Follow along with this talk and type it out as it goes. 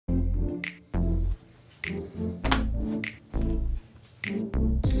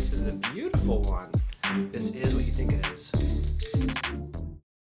beautiful one. This is what you think it is.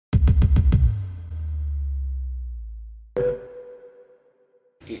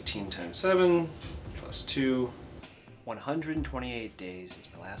 $18 times 7 plus 2. 128 days since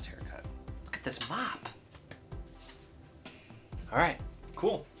my last haircut. Look at this mop. All right,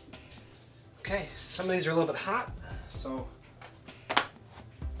 cool. Okay, some of these are a little bit hot, so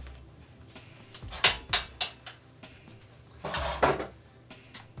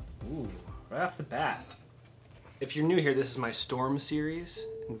ooh, right off the bat. If you're new here, this is my Storm series.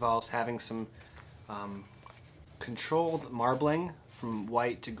 It involves having some controlled marbling from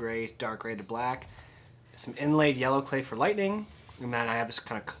white to gray, dark gray to black, some inlaid yellow clay for lightning, and then I have this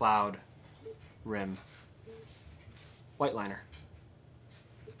kind of cloud rim. White liner.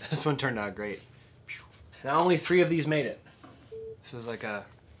 This one turned out great. Now only 3 of these made it. This was like an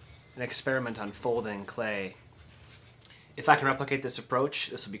experiment on folding clay. If I can replicate this approach,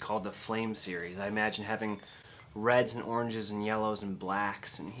 this will be called the Flame series. I imagine having reds and oranges and yellows and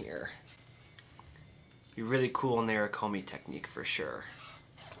blacks in here. Be really cool Nerikomi technique for sure.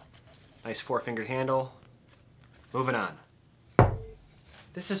 Nice 4-fingered handle. Moving on.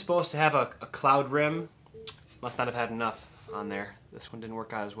 This is supposed to have a cloud rim. Must not have had enough on there. This one didn't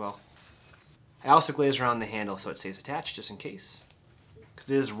work out as well. I also glazed around the handle so it stays attached just in case.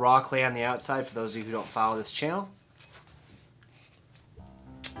 Because it is raw clay on the outside for those of you who don't follow this channel.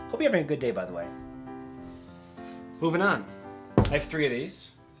 Hope you're having a good day, by the way. Moving on. I have 3 of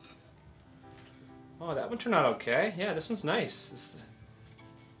these. Oh, that one turned out okay. Yeah, this one's nice.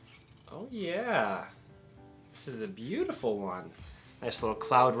 Oh yeah. This is a beautiful one. Nice little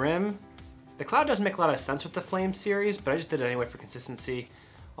cloud rim. The cloud doesn't make a lot of sense with the Flame series, but I just did it anyway for consistency.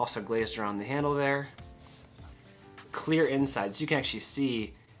 Also glazed around the handle there. Clear inside, so you can actually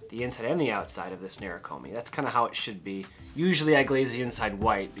see the inside and the outside of this Nerikomi. That's kind of how it should be. Usually I glaze the inside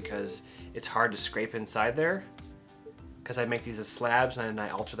white because it's hard to scrape inside there, because I make these as slabs and I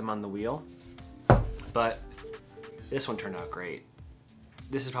alter them on the wheel. But this one turned out great.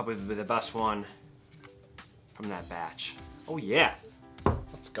 This is probably the best one from that batch. Oh yeah,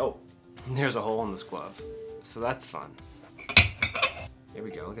 let's go. There's a hole in this glove, so that's fun. Here we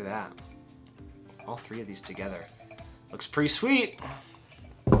go, look at that. All 3 of these together. Looks pretty sweet.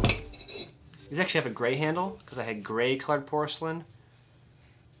 These actually have a gray handle because I had gray colored porcelain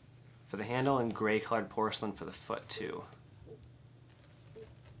for the handle and gray colored porcelain for the foot too.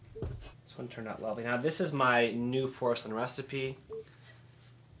 This one turned out lovely. Now this is my new porcelain recipe.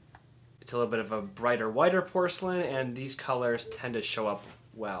 It's a little bit of a brighter, whiter porcelain, and these colors tend to show up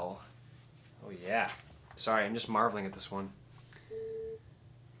well. Oh yeah. Sorry, I'm just marveling at this one.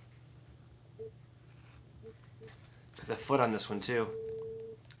 Put the foot on this one too.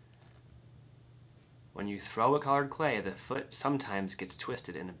 When you throw a colored clay, the foot sometimes gets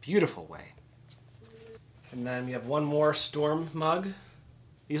twisted in a beautiful way. And then we have one more Storm mug.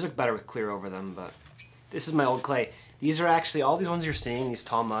 These look better with clear over them, but this is my old clay. These are actually, all these ones you're seeing, these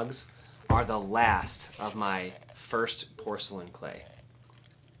tall mugs, are the last of my first porcelain clay.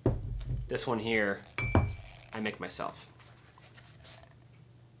 This one here, I make myself.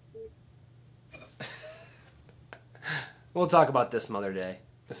 We'll talk about this some other day.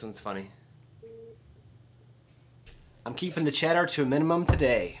 This one's funny. I'm keeping the chatter to a minimum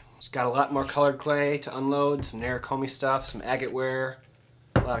today. Just got a lot more colored clay to unload, some Nerikomi stuff, some agate ware,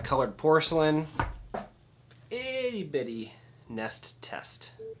 a lot of colored porcelain. Itty bitty nest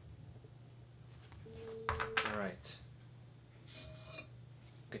test. Alright.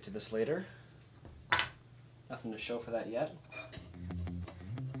 Get to this later. Nothing to show for that yet.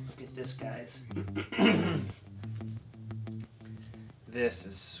 Look at this, guys. This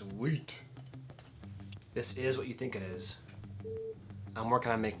is sweet. This is what you think it is. I'm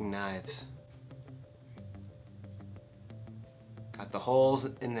working on making knives. Got the holes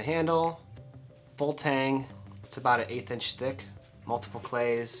in the handle, full tang. It's about an 1/8 inch thick, multiple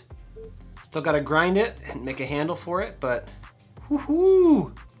clays. Still gotta grind it and make a handle for it, but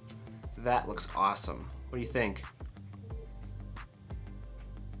woohoo! That looks awesome. What do you think?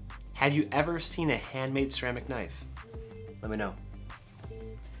 Have you ever seen a handmade ceramic knife? Let me know.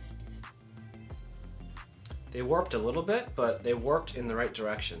 They warped a little bit, but they warped in the right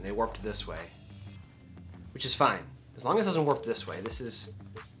direction. They warped this way, which is fine. As long as it doesn't warp this way. This is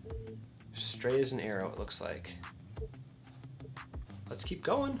straight as an arrow, it looks like. Let's keep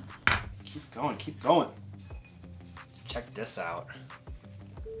going. Keep going, keep going. Check this out.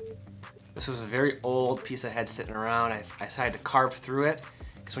 This was a very old piece I had sitting around. I decided to carve through it,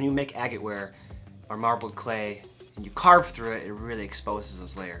 because when you make agate ware or marbled clay and you carve through it, it really exposes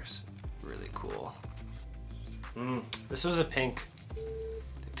those layers. Really cool. This was a pink.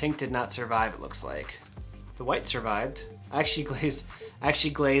 The Pink did not survive, it looks like. The white survived. I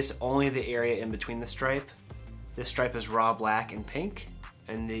actually glazed only the area in between the stripe. This stripe is raw black and pink,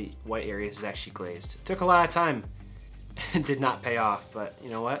 and the white area is actually glazed. It took a lot of time. It did not pay off, but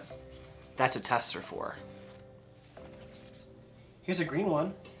you know what? That's what tests are for. Here's a green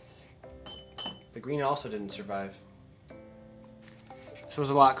one. The green also didn't survive. So it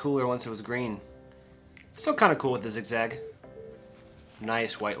was a lot cooler once it was green. Still kind of cool with the zigzag.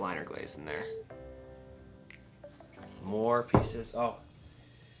 Nice white liner glaze in there. More pieces. Oh,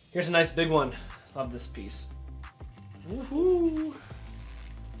 here's a nice big one. Love this piece. Woohoo!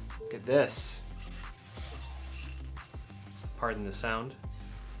 Look at this. Pardon the sound.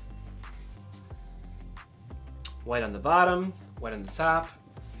 White on the bottom, white on the top,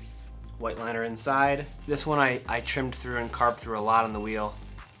 white liner inside. This one I trimmed through and carved through a lot on the wheel.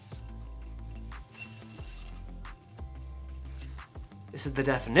 This is the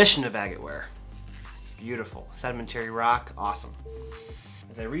definition of agate wear. It's beautiful. Sedimentary rock, awesome.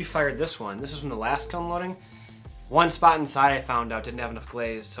 As I refired this one, this was from the last kiln loading. One spot inside I found out didn't have enough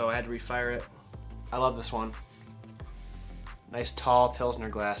glaze, so I had to refire it. I love this one. Nice tall Pilsner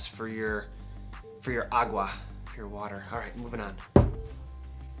glass for your agua, for your water. All right, moving on.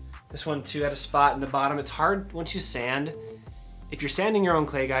 This one too had a spot in the bottom. It's hard once you sand. If you're sanding your own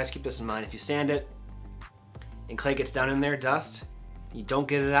clay, guys, keep this in mind. If you sand it and clay gets down in there, dust, you don't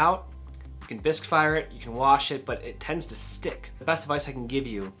get it out, you can bisque fire it, you can wash it, but it tends to stick. The best advice I can give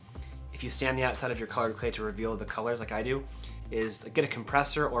you, if you sand the outside of your colored clay to reveal the colors like I do, is get a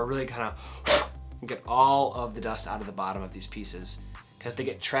compressor or really kind of get all of the dust out of the bottom of these pieces, because they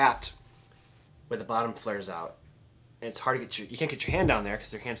get trapped where the bottom flares out. And it's hard to get you can't get your hand down there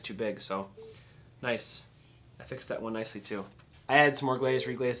because your hand's too big, so nice. I fixed that one nicely too. I added some more glaze,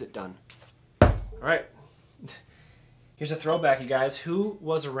 reglazed it, done. All right. Here's a throwback, you guys. Who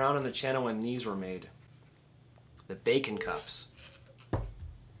was around on the channel when these were made? The bacon cups.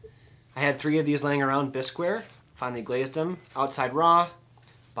 I had 3 of these laying around bisqueware. Finally glazed them. Outside raw,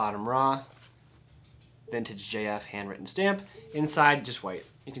 bottom raw. Vintage JF handwritten stamp. Inside just white.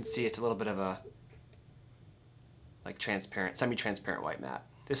 You can see it's a little bit of a like transparent, semi-transparent white matte.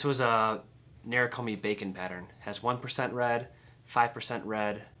 This was a Nerikomi bacon pattern. Has 1% red, 5%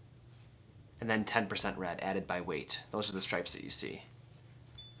 red, and then 10% red added by weight. Those are the stripes that you see.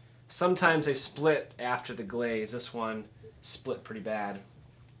 Sometimes they split after the glaze. This one split pretty bad.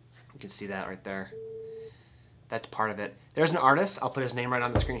 You can see that right there. That's part of it. There's an artist. I'll put his name right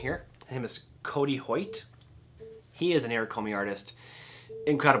on the screen here. His name is Cody Hoyt. He is an Nerikomi artist.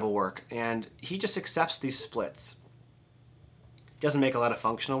 Incredible work. And he just accepts these splits. He doesn't make a lot of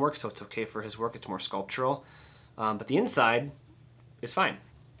functional work, so it's okay for his work. It's more sculptural. But the inside is fine.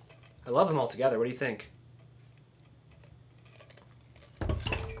 I love them all together. What do you think?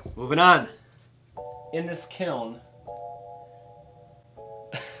 Moving on. In this kiln,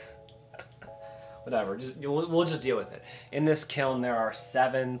 whatever, we'll just deal with it. In this kiln, there are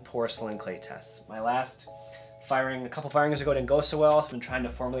 7 porcelain clay tests. My last firing, a couple firings ago, didn't go so well. I've been trying to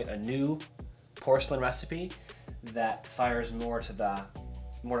formulate a new porcelain recipe that fires more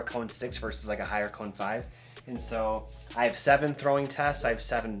to cone 6 versus like a higher cone 5. And so I have 7 throwing tests. I have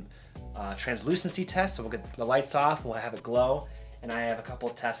 7 translucency tests, so we'll get the lights off, we'll have it glow, and I have a couple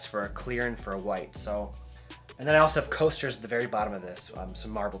of tests for a clear and for a white. So, and then I also have coasters at the very bottom of this,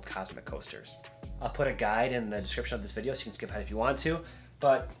 some marbled cosmic coasters. I'll put a guide in the description of this video so you can skip ahead if you want to,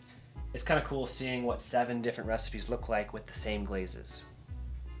 but it's kind of cool seeing what 7 different recipes look like with the same glazes.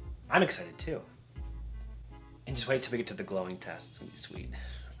 I'm excited too. And just wait till we get to the glowing test, it's gonna be sweet.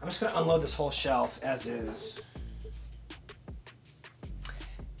 I'm just gonna unload this whole shelf as is.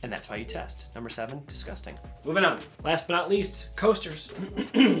 And that's why you test. Number 7, disgusting. Moving on. Last but not least, coasters.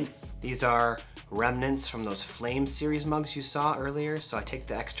 These are remnants from those Flame series mugs you saw earlier. So I take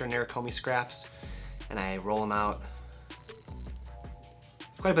the extra Nerikomi scraps and I roll them out.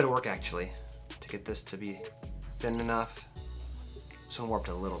 It's quite a bit of work actually to get this to be thin enough. So I'm warped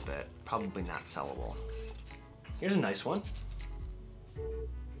a little bit. Probably not sellable. Here's a nice one.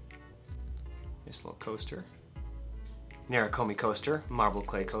 Nice little coaster. Nerikomi coaster, marble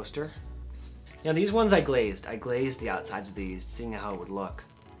clay coaster. Now these ones I glazed. I glazed the outsides of these, seeing how it would look.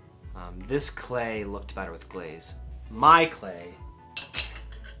 This clay looked better with glaze. My clay,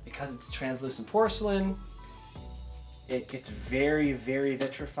 because it's translucent porcelain, it gets very, very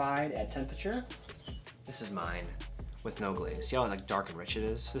vitrified at temperature. This is mine with no glaze. See how like dark and rich it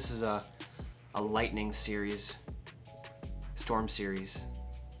is? This is a lightning series, storm series.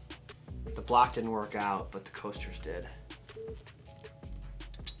 The block didn't work out, but the coasters did.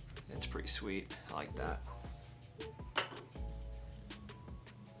 It's pretty sweet. I like that.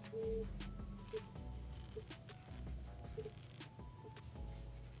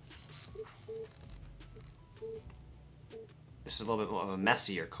 This is a little bit more of a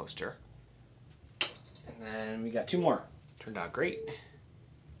messier coaster. And then we got 2 more. Turned out great.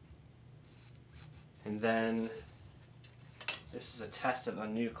 And then this is a test of a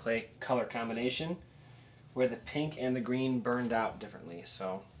new clay color combination where the pink and the green burned out differently.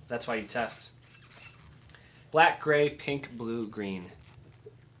 So that's why you test. Black, gray, pink, blue, green.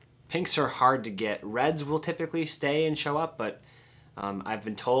 Pinks are hard to get. Reds will typically stay and show up, but I've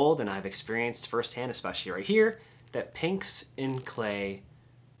been told and I've experienced firsthand, especially right here, that pinks in clay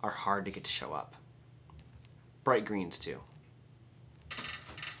are hard to get to show up. Bright greens too.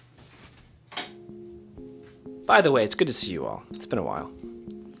 By the way, it's good to see you all. It's been a while.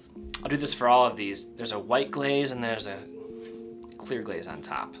 I'll do this for all of these. There's a white glaze and there's a clear glaze on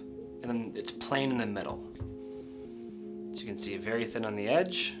top. And then it's plain in the middle. So you can see very thin on the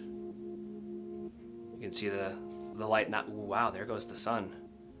edge. You can see the light not, ooh, wow, there goes the sun.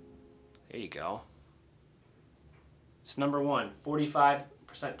 There you go. So number 1, 45%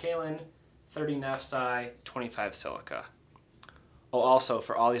 kaolin, 30 naphtha, 25 silica. Oh, also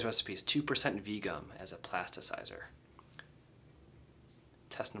for all these recipes, 2% V-gum as a plasticizer.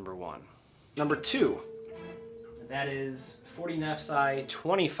 Test number 1. Number 2, that is 40 naphtha,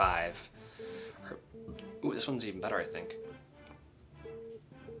 25. Ooh, this one's even better, I think.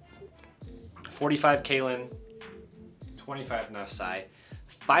 45 kaolin, 25 naphtha,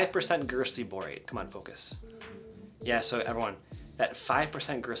 5% Guernsey borate. Come on, focus. Yeah, so everyone, that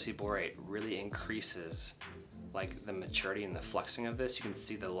 5% Guernsey borate really increases like the maturity and the fluxing of this. You can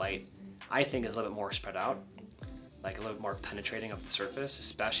see the light, I think, is a little bit more spread out, like a little bit more penetrating of the surface,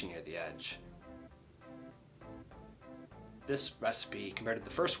 especially near the edge. This recipe, compared to the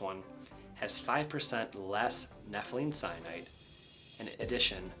first one, has 5% less nepheline cyanide. In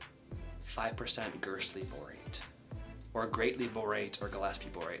addition, 5% Guernsey borate, or Greatly borate, or Gillespie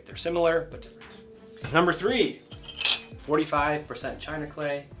borate. They're similar, but different. Number 3, 45% China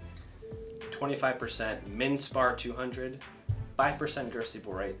clay, 25% Minspar 200, 5% Guernsey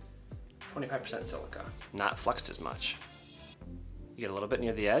borate, 25% silica. Not fluxed as much. You get a little bit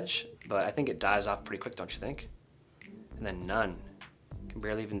near the edge, but I think it dies off pretty quick, don't you think? And then none. You can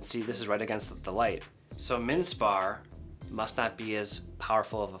barely even see, this is right against the light. So Minspar must not be as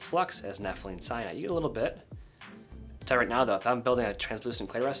powerful of a flux as nepheline cyanide. You get a little bit. I'll tell you right now though, if I'm building a translucent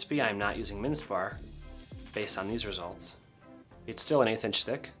clay recipe, I'm not using Minspar based on these results. It's still an 1/8 inch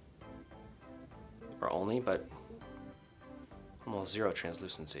thick, or only, but almost 0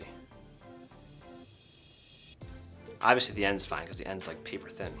 translucency. Obviously the end's fine because the end's like paper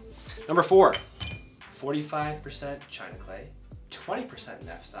thin. Number 4, 45% China clay, 20%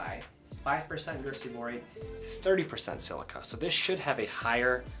 naphtha, 5% Guernsey borate, 30% silica. So this should have a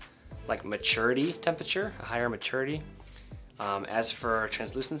higher like maturity temperature, a higher maturity. As for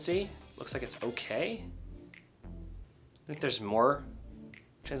translucency, looks like it's okay. I think there's more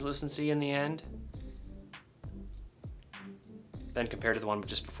translucency in the end than compared to the one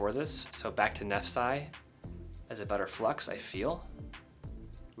just before this. So back to naphtha as a better flux, I feel.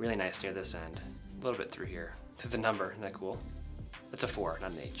 Really nice near this end. A little bit through here, through the number, isn't that cool? That's a 4,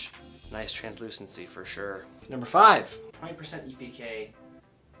 not an H. Nice translucency for sure. Number 5, 20% EPK,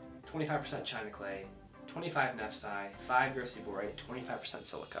 25% China clay, 25 naphtha, 5 Guernsey borate, 25%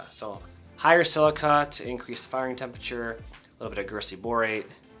 silica. So higher silica to increase the firing temperature, a little bit of Guernsey borate,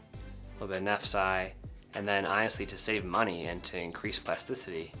 a little bit of naphtha, and then honestly to save money and to increase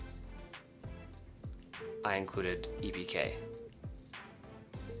plasticity, I included EPK.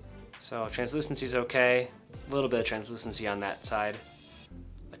 So translucency is okay, a little bit of translucency on that side,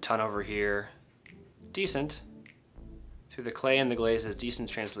 a ton over here, decent. Through the clay and the glazes, decent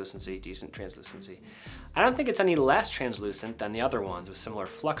translucency, decent translucency. I don't think it's any less translucent than the other ones with similar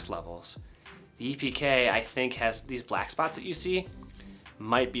flux levels. The EPK, I think, has these black spots that you see,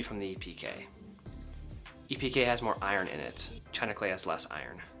 might be from the EPK. EPK has more iron in it. China clay has less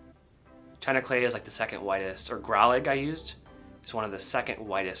iron. China clay is like the second whitest, or Graulig I used. It's one of the second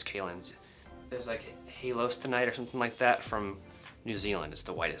whitest kaolins. There's like Halostenite or something like that from New Zealand. It's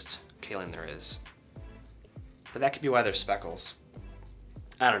the whitest kaolin there is. But that could be why there's speckles.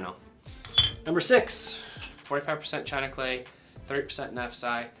 I don't know. Number 6, 45% China clay, 30%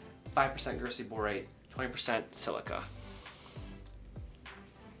 naphtha, 5% Guernsey borate, 20% silica.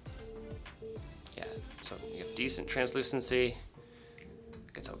 Yeah, so you have decent translucency.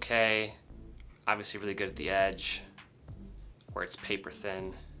 It's okay. Obviously really good at the edge, where it's paper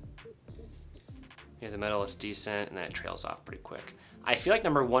thin. Near the middle it's decent, and then it trails off pretty quick. I feel like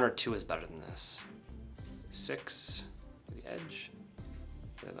number 1 or 2 is better than this. 6 to the edge.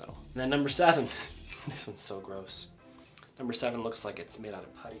 the metal. And then number 7. This one's so gross. Number 7 looks like it's made out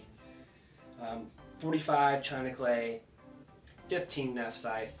of putty. 45 china clay, 15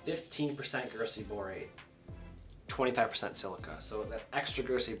 nephsite, 15% Guernsey borate, 25% silica. So that extra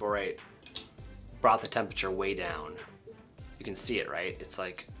Guernsey borate brought the temperature way down. You can see it, right? It's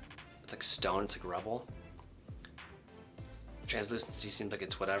like stone, it's like rubble. Translucency seems like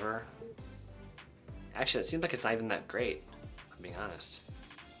it's whatever. Actually, it seems like it's not even that great, if I'm being honest.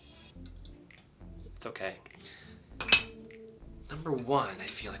 It's okay. Number 1, I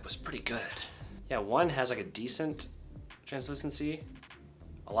feel like was pretty good. Yeah, 1 has like a decent translucency,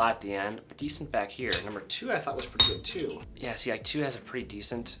 a lot at the end, but decent back here. Number 2 I thought was pretty good too. Yeah, see, like 2 has a pretty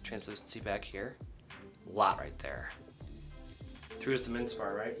decent translucency back here. A lot right there. 3 is the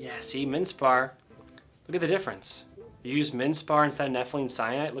Minspar, right? Yeah, see, Minspar, look at the difference. You use Minspar instead of Nepheline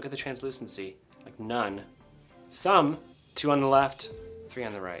cyanide, look at the translucency. Like none. Some, 2 on the left, 3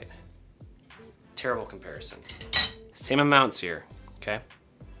 on the right. Terrible comparison. Same amounts here, okay?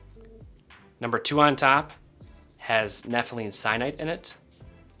 Number 2 on top has Nepheline cyanide in it.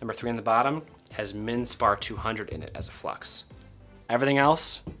 Number 3 on the bottom has Minspar 200 in it as a flux. Everything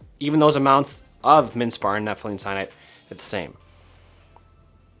else, even those amounts of Minspar and Nepheline cyanide, are the same.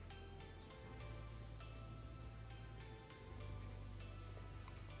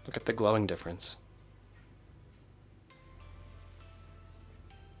 Look at the glowing difference.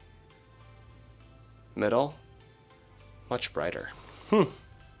 Middle, much brighter.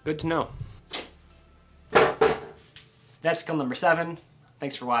 Good to know. That's kiln number 7.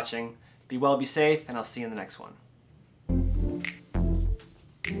 Thanks for watching. Be well, be safe, and I'll see you in the next one.